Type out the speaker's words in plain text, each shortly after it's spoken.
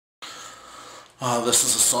This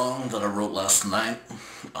is a song that I wrote last night.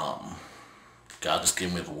 God just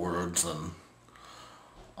gave me the words, and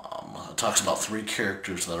it talks about three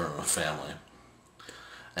characters that are in a family.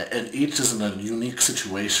 And each is in a unique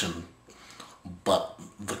situation, but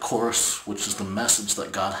the chorus, which is the message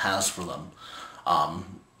that God has for them,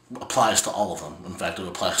 applies to all of them. In fact, it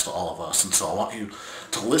applies to all of us. And so I want you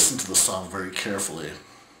to listen to the song very carefully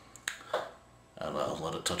and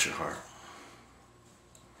let it touch your heart.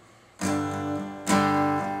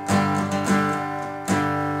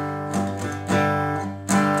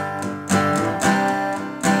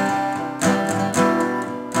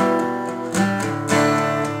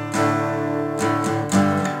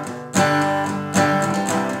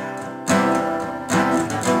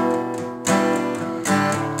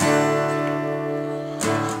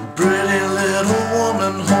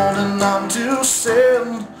 Holding on to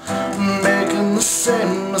sin, making the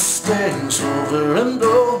same mistakes over and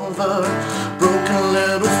over. Broken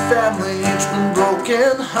little family, each with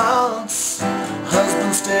broken hearts.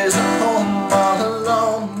 Husband stays at home all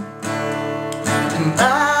alone. And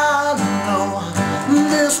I know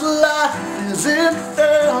this life isn't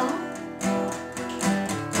fair,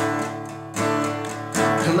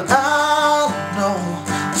 and I know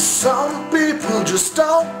some people just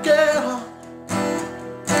don't care.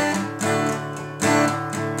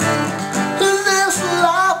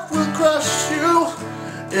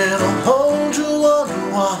 It'll hold you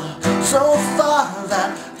underwater so far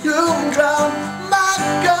that you'll drown. My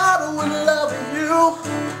God will love you.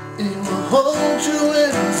 He will hold you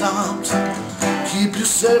in His arms, keep you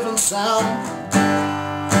safe and sound.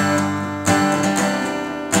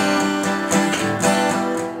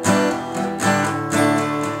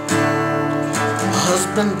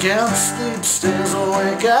 Husband can't sleep, stays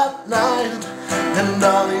awake at night, and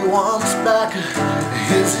all he wants back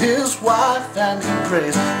is his wife. And he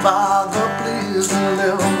prays, Father, please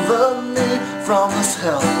deliver me from this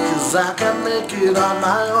hell, 'cause I can't make it on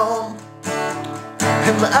my own.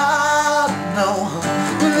 And I know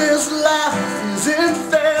this life isn't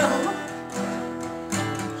fair.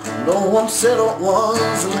 No one said it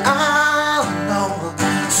was, and I know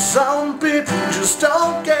some people just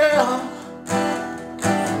don't care,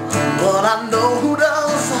 but I know who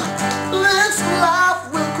does. This life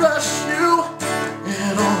will crush you.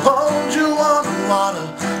 It'll hold you underwater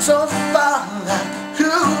so far that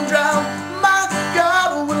you'll drown. My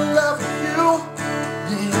God will love you.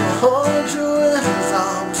 He will hold you in His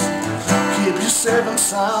arms, keep you safe and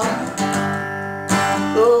sound.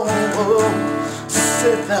 Oh, oh,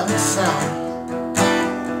 safe and sound.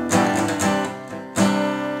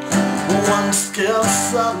 One scared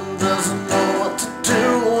son doesn't know what to do.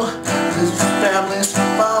 His family's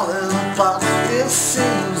falling apart, it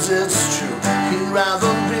seems it's true. He'd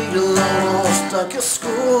rather be alone or stuck at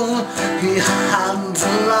school. He hides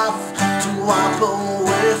a laugh to wipe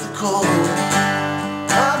away the cold.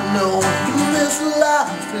 I know this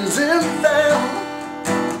life isn't fair,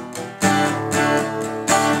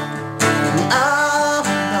 and I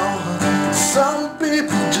know some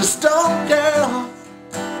people just don't care,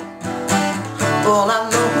 but I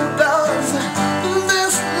know who does.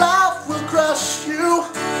 This life will crush you.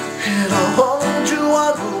 It'll hold you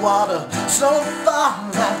underwater so far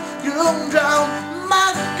that you'll drown. My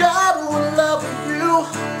God will love you.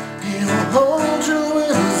 He will hold you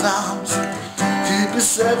in His arms, keep you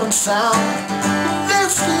safe and sound.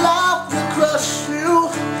 This life will crush you.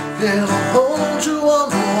 It'll hold you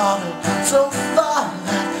underwater so far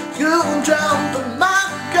that you'll drown. But my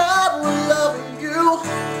God will love you.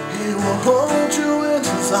 He will hold you in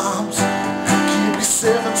His arms, keep you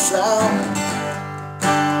safe and sound.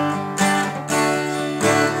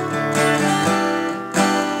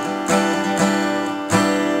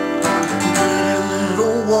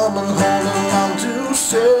 Woman holding on to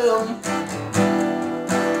sin,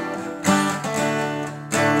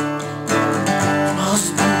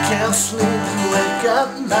 husband can't sleep, awake at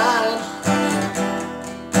night.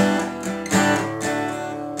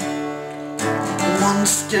 One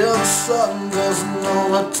scared son doesn't know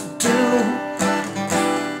what to do.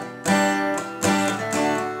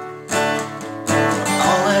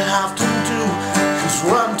 All they have to do is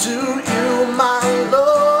run to you, my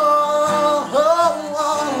Lord.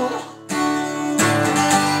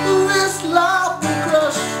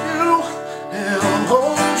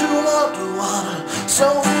 So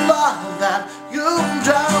far that you'll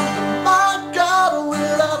drown, but my God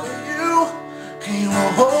will love you. He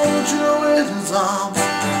will hold you in His arms,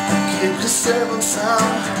 keep you safe and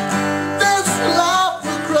sound. There's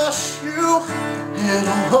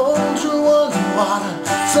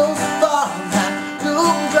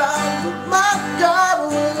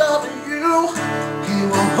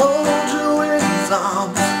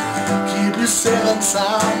safe and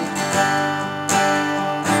sound.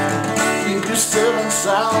 Keep you safe and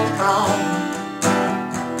sound.